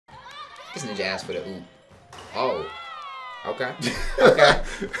This ninja asked for the oop. Oh. Okay. Okay.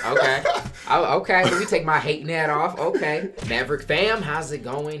 Okay. Okay. Let me take my hating hat off. Okay. Maverick fam, how's it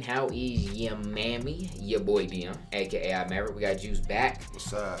going? How is your mammy? Your boy DM, aka Maverick. We got Juice back.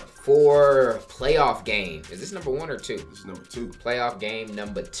 What's up? For playoff game. Is this number 1 or 2? This is number 2. Playoff game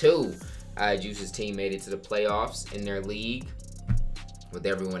number 2. Juice's team made it to the playoffs in their league with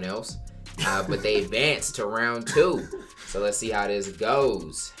everyone else. But they advanced to round 2. So let's see how this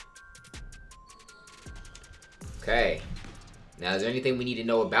goes. Okay. Now, is there anything we need to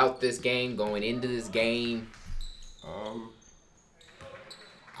know about this game, going into this game? I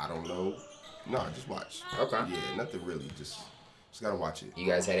don't know. No, just watch. Okay. Yeah, nothing really. Just gotta watch it. You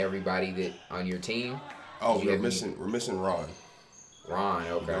guys had everybody that on your team? Oh, we're missing Ron. Ron,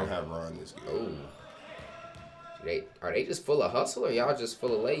 okay. We don't have Ron this game. Oh. Are they just full of hustle or y'all just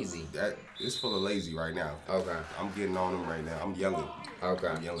full of lazy? It's full of lazy right now. Okay. I'm getting on them right now. I'm yelling. Okay.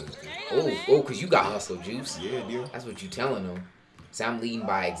 I'm yelling. Oh, because you got hustle, Juice. Yeah, deal. That's what you telling them. So I'm leading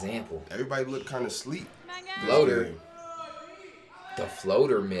by example. Everybody look kind of sleep. Floater. The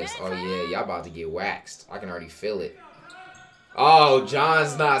floater miss. Oh, yeah. Y'all about to get waxed. I can already feel it. Oh,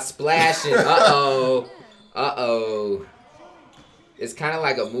 John's not splashing. Uh-oh. Uh-oh. It's kind of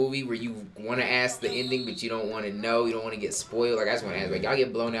like a movie where you want to ask the ending, but you don't want to know. You don't want to get spoiled. Like, I just want to ask, like, y'all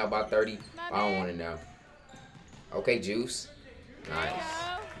get blown out by 30? I don't want to know. Okay, Juice. Nice.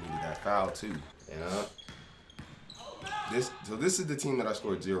 Needed that foul, too. Yeah. This is the team that I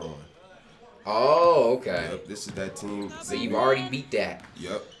scored 0 on. Oh, okay. Yep, this is that team. So you've already beat that.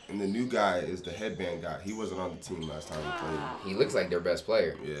 Yep. And the new guy is the headband guy. He wasn't on the team last time we played. He looks like their best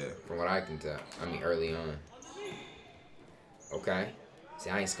player. Yeah. From what I can tell. I mean, early on. Okay. See,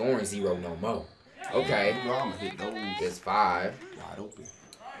 I ain't scoring 0 no more. Okay. You know I'm going to hit those. It's 5. Wide open.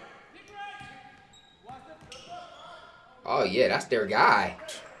 Oh, yeah, that's their guy.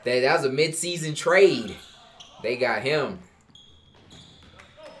 That was a mid-season trade. They got him.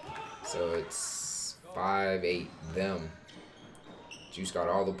 So it's 5-8 them. Juice got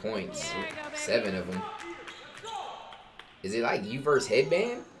all the points. 7 of them. Is it like you versus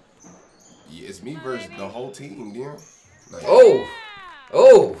headband? Yeah, it's me versus the whole team, yeah. Like,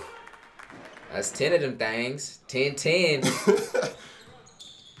 Oh. That's 10 of them things. 10-10.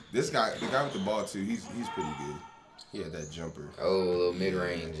 This guy, the guy with the ball too, he's pretty good. He had that jumper. Oh, a little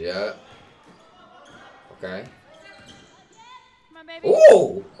mid-range, yeah. Okay.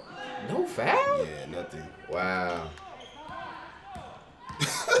 Oh! No foul? Yeah, nothing. Wow.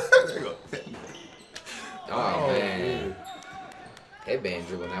 There you go. Oh, man. Headband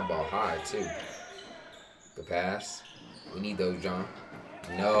dribbling that ball high, too. Good pass. We need those, John.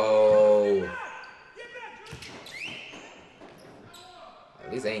 No.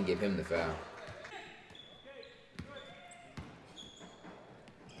 At least they ain't give him the foul.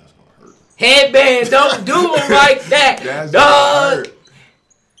 That's gonna hurt. Headband, don't do him like that. That's dog. gonna hurt. Is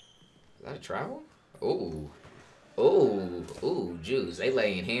that a travel? Ooh. Ooh. Ooh, Juice. They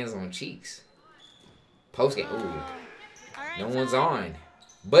laying hands on cheeks. Post game. Ooh. No one's on.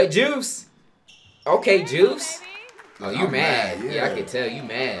 But Juice. Okay, Juice. Oh, you mad. Yeah, I could tell you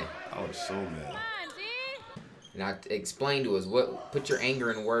mad. I was so mad. Now, explain to us, put your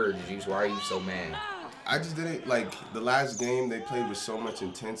anger in words, Juice. Why are you so mad? I just didn't, like, the last game they played with so much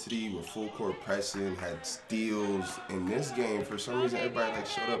intensity, with full court pressing, had steals. In this game, for some reason, everybody, like,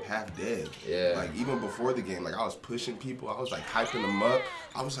 showed up half dead. Yeah. Like, even before the game, like, I was pushing people. I was, like, hyping them up.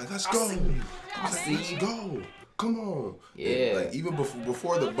 I was like, let's go. Let's go. Come on. Yeah. And, like, even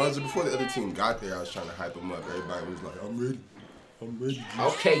before the buzzer, before the other team got there, I was trying to hype them up. Everybody was like, I'm ready. I'm ready, Juice.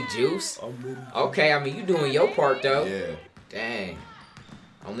 Okay, Juice. I'm ready. Juice. Okay, I mean, you doing your part, though. Yeah. Dang.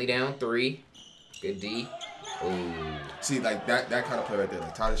 Only down 3. Good D. Ooh. See, like, that kind of play right there,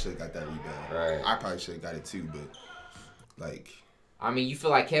 like, Tyler should have got that rebound. Right. I probably should have got it, too, but, like... I mean, you feel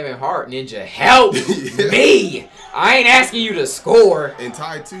like Kevin Hart, Ninja, help me! I ain't asking you to score. And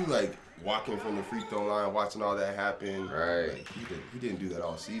Ty, too, like, walking from the free throw line, watching all that happen. Right. Like, he didn't do that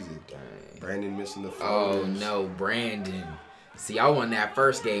all season. Dang. Brandon missing the Oh, floaters. no, Brandon. See, I won that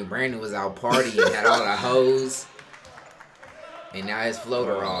first game. Brandon was out partying, had all the hoes. And now his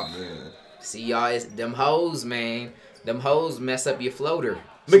floater off. Man. See, y'all, it's them hoes, man. Them hoes mess up your floater.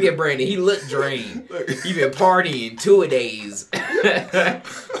 Look at Brandon. He look drained. He been partying 2 days.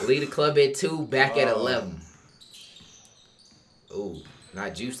 Lead the club at 2, back at 11. Ooh,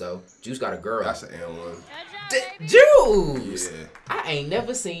 not Juice, though. Juice got a girl. That's an L1. Juice! Yeah. I ain't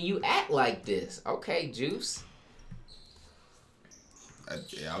never seen you act like this. Okay, Juice.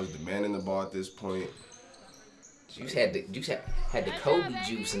 I was demanding the ball at this point. Juice had the Kobe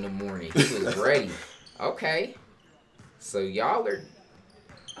juice in the morning. He was ready. Okay. So y'all are...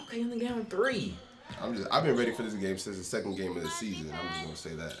 Okay, only down 3. I've been ready for this game since the second game of the season. I'm just gonna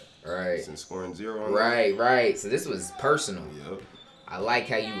say that. Right. Since scoring 0 on Right. So this was personal. Yep. I like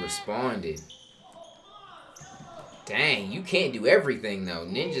how you responded. Dang, you can't do everything though.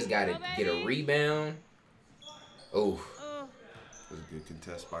 Ninja's got to get a rebound. Oh. That was a good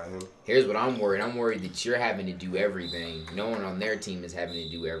contest by him. Here's what I'm worried. I'm worried that you're having to do everything. No one on their team is having to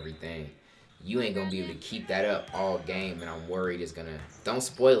do everything. You ain't gonna be able to keep that up all game, and I'm worried it's gonna. Don't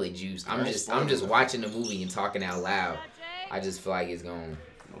spoil it, Juice. I'm just watching the movie and talking out loud. I just feel like it's gonna.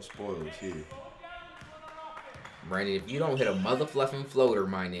 No spoilers here. Brandon, if you don't hit a mother fluffing floater,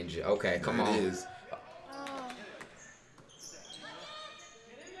 my ninja. Okay, come on. It is.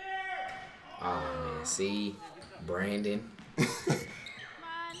 Oh man, see, Brandon.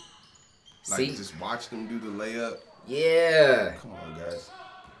 Like just watch them do the layup. Yeah. Come on, guys.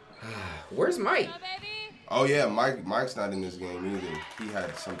 Where's Mike? Oh yeah, Mike's not in this game either. He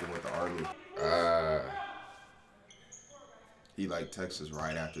had something with the Army. He like texted us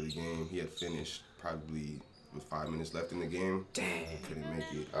right after the game. He had finished probably with 5 minutes left in the game. Dang. Couldn't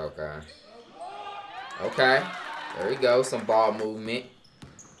make it. Okay. There we go. Some ball movement.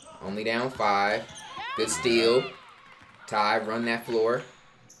 Only down 5. Good steal. Ty, run that floor.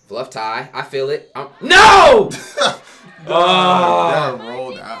 Fluff Ty. I feel it. No! That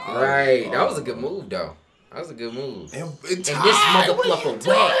rolled out. Right. That was a good move, though. That was a good move. And this motherfucker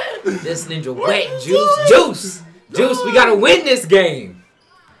wet. This ninja wet. Juice. Juice, we gotta win this game.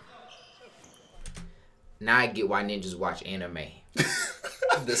 Now I get why ninjas watch anime.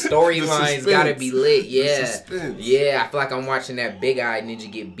 The storyline's gotta be lit. Yeah. Yeah, I feel like I'm watching that big-eyed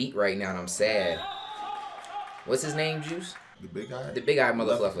ninja get beat right now, and I'm sad. What's his name, Juice? The big eye? The big-eyed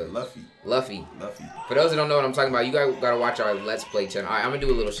motherfucker. Luffy. For those that don't know what I'm talking about, you gotta watch our Let's Play channel. All right, I'm gonna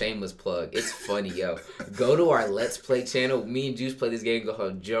do a little shameless plug. It's funny, yo. Go to our Let's Play channel. Me and Juice play this game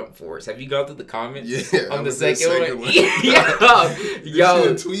called Jump Force. Have you gone through the comments? Yeah. On the second one? Yo. Did you see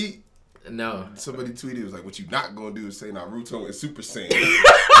a tweet? No. Somebody tweeted, it was like, what you not gonna do is say Naruto and Super Saiyan.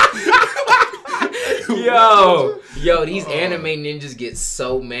 Yo, these anime ninjas get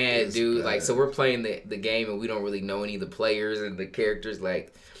so mad, dude. Bad. Like, so we're playing the game and we don't really know any of the players and the characters.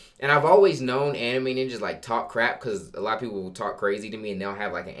 Like, and I've always known anime ninjas like talk crap because a lot of people will talk crazy to me and they'll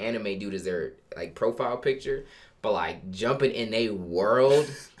have like an anime dude as their like profile picture. But like jumping in a world,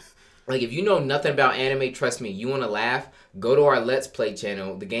 like if you know nothing about anime, trust me, you want to laugh. Go to our Let's Play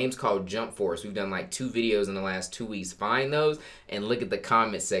channel. The game's called Jump Force. We've done like 2 videos in the last 2 weeks. Find those and look at the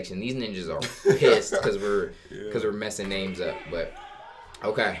comment section. These ninjas are pissed because we're messing names up. But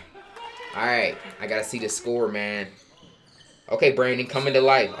okay, all right. I gotta see the score, man. Okay, Brandon, coming to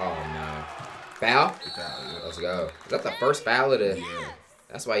life. Oh no, foul. Yeah. Let's go. Is that the first foul of the? Yeah.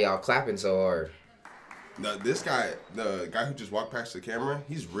 That's why y'all clapping so hard. No, this guy, the guy who just walked past the camera,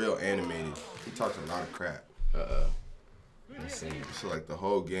 he's real animated. He talks a lot of crap. Let's see. So like the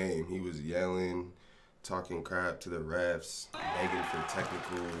whole game, he was yelling, talking crap to the refs, begging for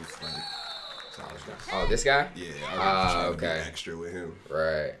technicals. Like, so I was just, Oh, this guy? yeah, I was trying to okay. be extra with him.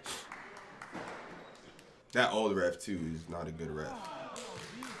 Right. That old ref too is not a good ref.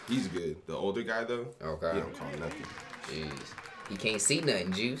 He's good. The older guy though, Okay. he don't call nothing. Jeez. He can't see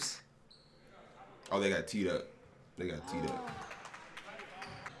nothing, Juice. Oh, they got teed up.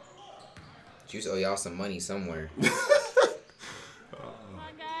 Juice owe y'all some money somewhere. Come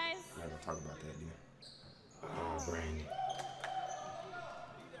on, guys. I'm not gonna talk about that, dude. Oh, Brandon.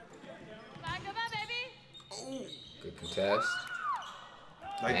 Good contest.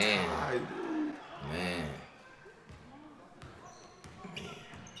 Like, Man. Ty, dude. Man.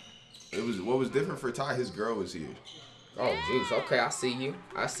 It was what was different for Ty. His girl was here. Oh, Juice. Okay, I see you.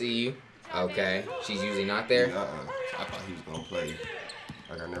 Okay. She's usually not there? I thought he was gonna play.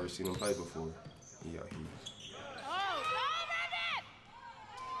 Like I never seen him play before. Yeah, he was.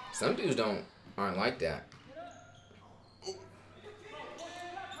 Some dudes aren't like that.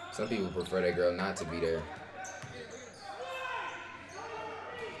 Some people prefer their girl not to be there.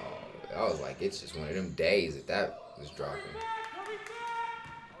 Oh, I was like, it's just one of them days that was dropping.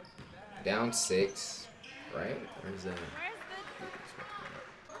 Down 6, right? Where's that?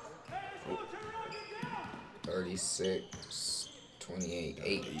 36, 28,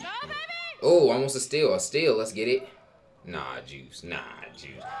 8. Oh, almost a steal. Let's get it. Nah, Juice.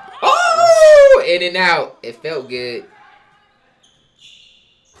 Oh! In and out. It felt good.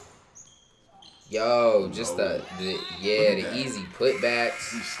 Yo, just the easy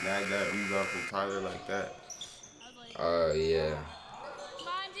putbacks. He snagged that rebound from Tyler like that. Oh, yeah.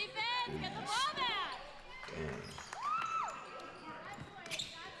 Damn.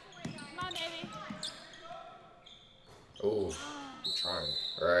 Oh. I'm trying.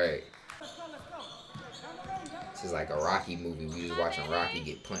 Right. This is like a Rocky movie. We just watching Rocky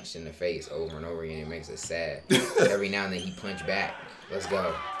get punched in the face over and over again. It makes us sad. Every now and then he punch back. Let's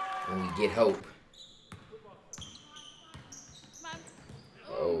go. When we get hope.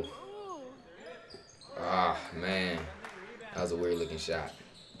 Oh. Ah, man. That was a weird looking shot.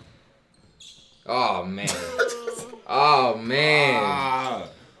 Oh, man. Oh, man.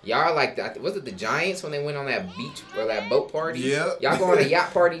 Y'all are like, was it the Giants when they went on that beach or that boat party? Yeah. Y'all going to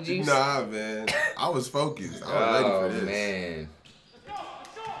yacht party, Juice? Nah, man. I was focused. I was ready for this. Oh, man.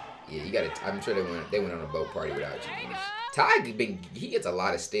 Yeah, you got to, I'm sure they went on a boat party without you, Juice. Ty, he gets a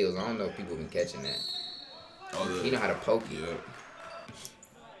lot of steals. I don't know if people have been catching that. Oh, yeah. He know how to poke you. Yeah.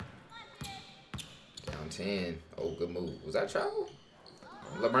 Down 10. Oh, good move. Was that travel?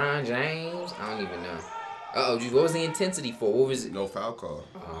 LeBron James? I don't even know. Uh-oh, Juice, what was the intensity for? What was it? No foul call.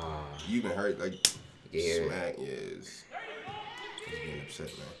 You even heard, like, smack. Yeah, he's getting upset,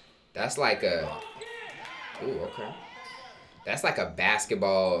 man. That's like a... Ooh, okay. That's like a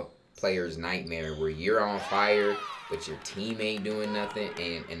basketball player's nightmare where you're on fire, but your team ain't doing nothing,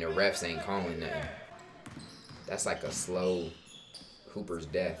 and the refs ain't calling nothing. That's like a slow Hooper's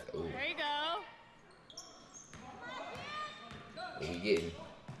death. Ooh. There you go. What we getting?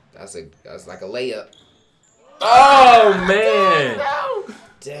 That's like a layup. Oh, man.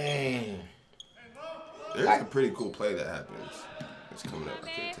 Dang. There's a pretty cool play that happens. It's coming up. I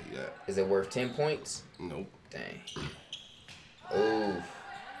can't tell you that. Is it worth 10 points? Nope. Dang. Ooh.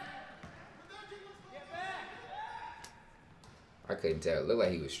 I couldn't tell. It looked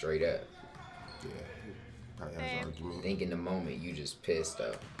like he was straight up. Yeah. Probably has an argument. I think in the moment you just pissed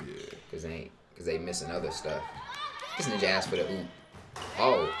though. Yeah. Cause they missing other stuff. This ninja asked for the oop.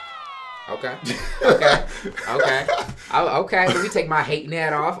 Oh. Okay. Okay. Okay. Okay. Let me take my hating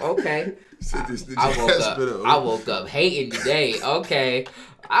hat off. Okay. I woke up hating today. Okay.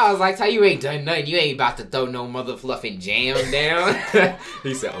 I was like, "How you ain't done nothing? You ain't about to throw no mother fluffing jam down."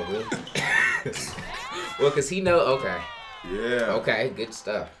 He said, "Oh, really?" Well, cause he know. Okay. Yeah. Okay. Good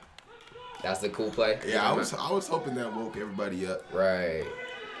stuff. That's the cool play. Yeah, I was hoping that woke everybody up. Right.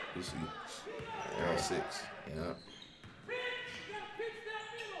 We'll see. Round 6. Yeah.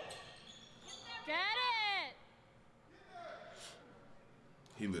 Get it.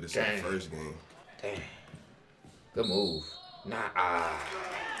 He lit us in the first game. Damn. Good move. Nah.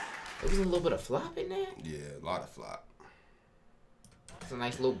 There was a little bit of flop in there. Yeah, a lot of flop. It's a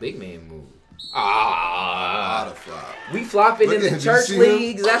nice little big man move. A lot of flop. We flopping in the church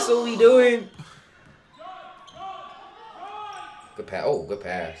leagues. That's what we doing. Good pass. Oh, good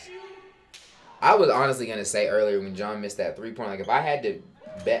pass. I was honestly going to say earlier when John missed that 3-point, like if I had to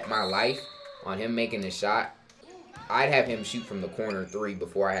bet my life on him making the shot, I'd have him shoot from the corner 3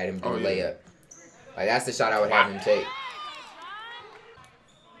 before I had him do a layup. Like that's the shot I would have him take.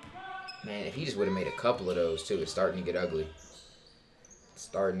 Man, if he just would have made a couple of those too, it's starting to get ugly. It's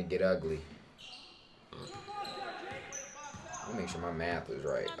starting to get ugly. Let me make sure my math was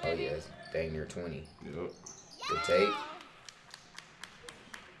right. Oh, yeah, it's dang near 20. Yep. Good take.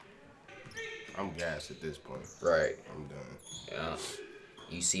 I'm gassed at this point. Right. I'm done. Yeah.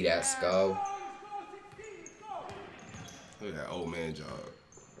 You see that skull? Look at that old man job.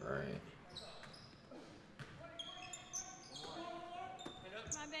 Right.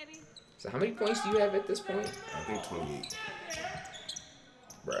 Come on, baby. So how many points do you have at this point? I think 28.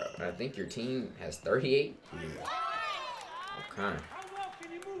 Bro, I think your team has 38. Yeah. Okay.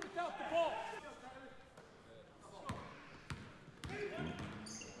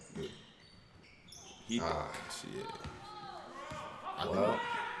 Shit. Well,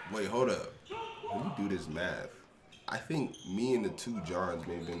 Wait, hold up. When you do this math, I think me and the 2 Johns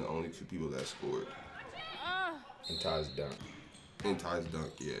may have been the only 2 people that scored. and Ty's dunk. In Ty's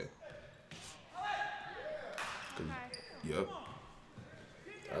dunk, yeah. Yep.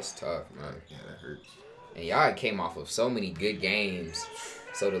 That's tough, man. Yeah, that hurts. And y'all came off of so many good games.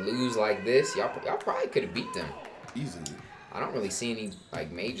 So to lose like this, y'all probably could have beat them. Easily. I don't really see any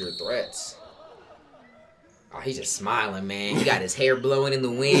like major threats. Oh, he's just smiling, man. He got his hair blowing in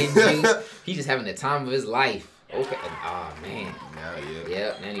the wind. He's just having the time of his life. Okay. Oh man. Now, yeah.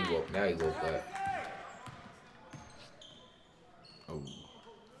 Yep. Now he woke up. Oh,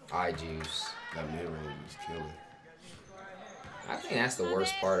 Eye juice. that mid range was killing. I think that's the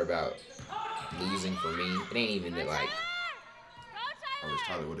worst part about losing for me. It ain't even that like. I wish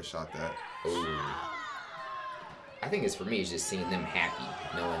Tyler would have shot that. Ooh. I think it's for me. It's just seeing them happy,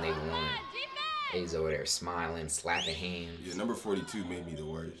 knowing they won. He's over there smiling, slapping hands. Yeah, number 42 made me the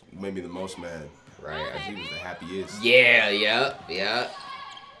worst. Made me the most mad. Right. Because he was the happiest. Yeah. Yep.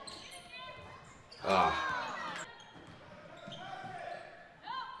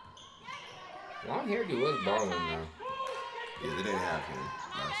 Long hair dude was balling though. Yeah, they didn't have him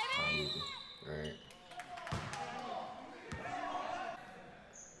last time either. Right.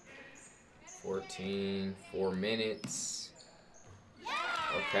 14, 4 minutes.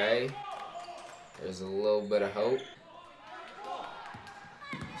 Okay. There's a little bit of hope.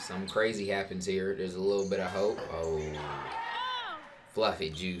 Something crazy happens here. There's a little bit of hope. Oh. Fluff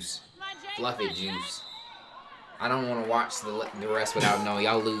it, Juice. Fluff it, Juice. I don't want to watch the rest without knowing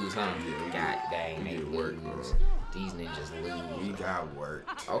y'all lose, huh? Yeah, God dang, they work, lose. bro. These ninjas lose. We got work.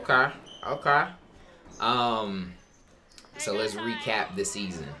 Okay. So let's recap the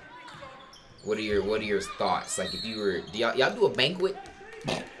season. What are your thoughts? Like, if you were, do y'all do a banquet?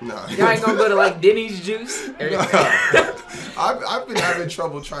 No. Y'all ain't gonna go to like Denny's Juice? I've been having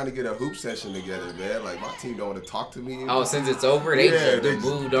trouble trying to get a hoop session together, man. Like, my team don't want to talk to me. Oh, since it's over, they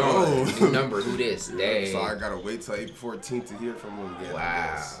moved on. New number, who this? Dang. So I gotta wait till April 14th to hear from them again.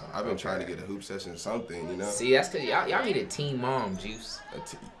 Wow. I've been trying to get a hoop session, something, you know. See, that's because y'all need a team mom, Juice.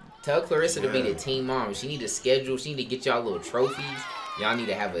 Tell Clarissa to be the team mom. She need to schedule. She need to get y'all little trophies. Y'all need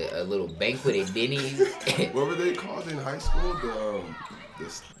to have a little banquet at Denny's. What were they called in high school?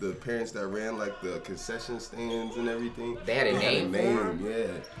 The parents that ran like the concession stands and everything. They had a name for them? Yeah.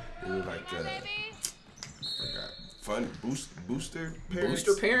 They were like fun booster parents.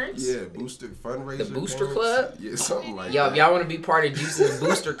 Booster parents? Yeah, booster fundraiser. The booster parents. club? Yeah, something like Yo, that. if y'all want to be part of Juice's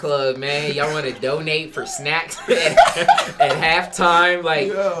booster club, man, y'all want to donate for snacks at halftime,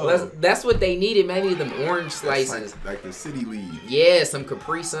 like that's what they needed. Maybe them orange slices, like the city league. Yeah, some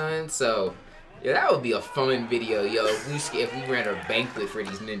Capri Suns. So yeah, that would be a fun video, yo. If we ran a banquet for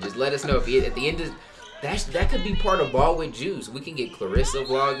these ninjas, let us know if at the end of that could be part of Ball with Juice. We can get Clarissa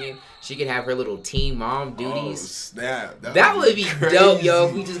vlogging. She can have her little team mom duties. Oh, snap. That would be dope, yo.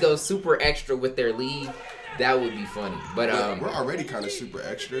 If we just go super extra with their lead, that would be funny. But we're already kind of super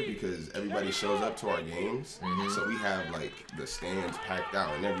extra because everybody shows up to our games. So we have like the stands packed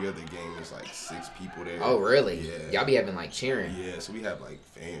out, and every other game is like 6 people there. Oh, really? Yeah. Y'all be having like cheering. Yeah, so we have like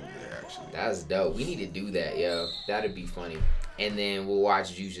fans there actually. That's dope. We need to do that, yo. That'd be funny. And then we'll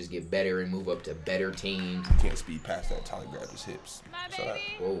watch Juice just get better and move up to better teams. Can't speed past that. Tyler grabbed his hips. So that,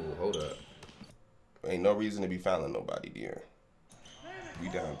 whoa, hold up. Ain't no reason to be fouling nobody there. We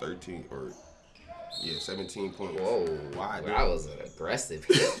down 13 or 17 points. Whoa, Why? That was an aggressive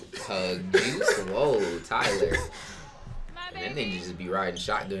hip hug, Juice. Whoa, Tyler. And then they just be riding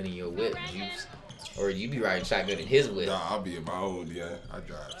shotgun in your whip, Juice. Or you be riding shotgun in his whip. Nah, I'll be in my own, yeah. I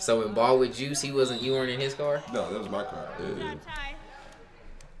drive. So in Ball with Juice, you weren't in his car? No, that was my car. Yeah.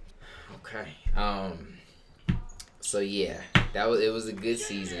 Okay. So yeah, it was a good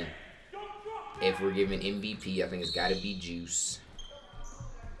season. If we're giving MVP, I think it's gotta be Juice.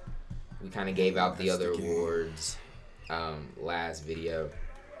 We kind of gave out the other awards last video.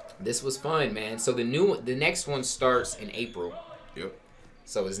 This was fun, man. So the next one starts in April. Yep.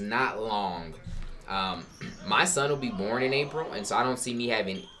 So it's not long. My son will be born in April, and so I don't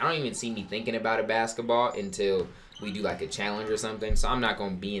even see me thinking about a basketball until we do like a challenge or something. So I'm not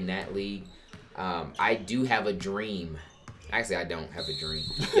gonna be in that league. I do have a dream. Actually, I don't have a dream.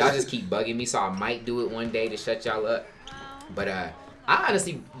 Y'all just keep bugging me, so I might do it one day to shut y'all up. But I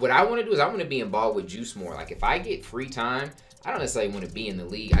honestly, what I want to do is I want to be in Ball with Juice more. Like, if I get free time, I don't necessarily want to be in the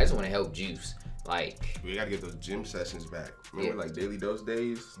league. I just want to help Juice. Like, we gotta get those gym sessions back. Remember, like daily dose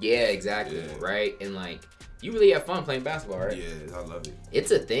days? Yeah, exactly. Yeah. Right? And like, you really have fun playing basketball, right? Yeah, I love it. It's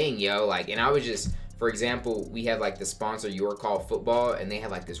a thing, yo. Like, and I was just, for example, we have like the sponsor Your Call Football, and they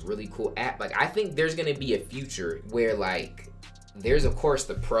have like this really cool app. Like, I think there's gonna be a future where like, there's of course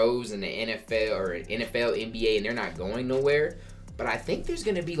the pros and the NFL or NFL, NBA, and they're not going nowhere. But I think there's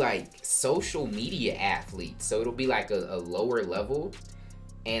gonna be like social media athletes, so it'll be like a lower level.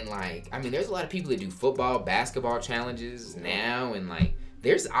 And like, I mean, there's a lot of people that do football, basketball challenges now, and like,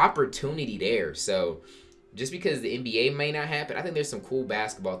 there's opportunity there. So just because the NBA may not happen, I think there's some cool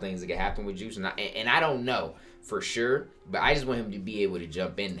basketball things that can happen with Juice, and I don't know for sure, but I just want him to be able to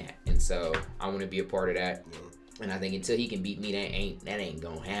jump in that, and so I want to be a part of that. And I think until he can beat me, that ain't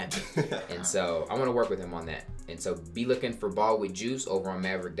gonna happen. And so I want to work with him on that. And so be looking for Ball with Juice over on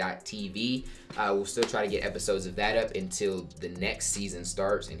Maverick.tv. We'll still try to get episodes of that up until the next season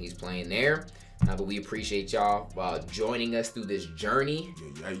starts and he's playing there. But we appreciate y'all joining us through this journey.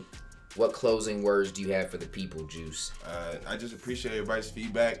 Yeah. What closing words do you have for the people, Juice? I just appreciate everybody's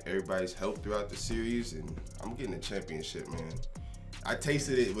feedback, everybody's help throughout the series, and I'm getting a championship, man. I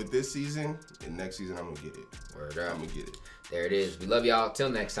tasted it with this season, and next season I'm gonna get it. Word up. I'm gonna get it. There it is. We love y'all. Till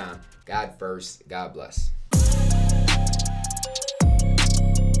next time. God first. God bless.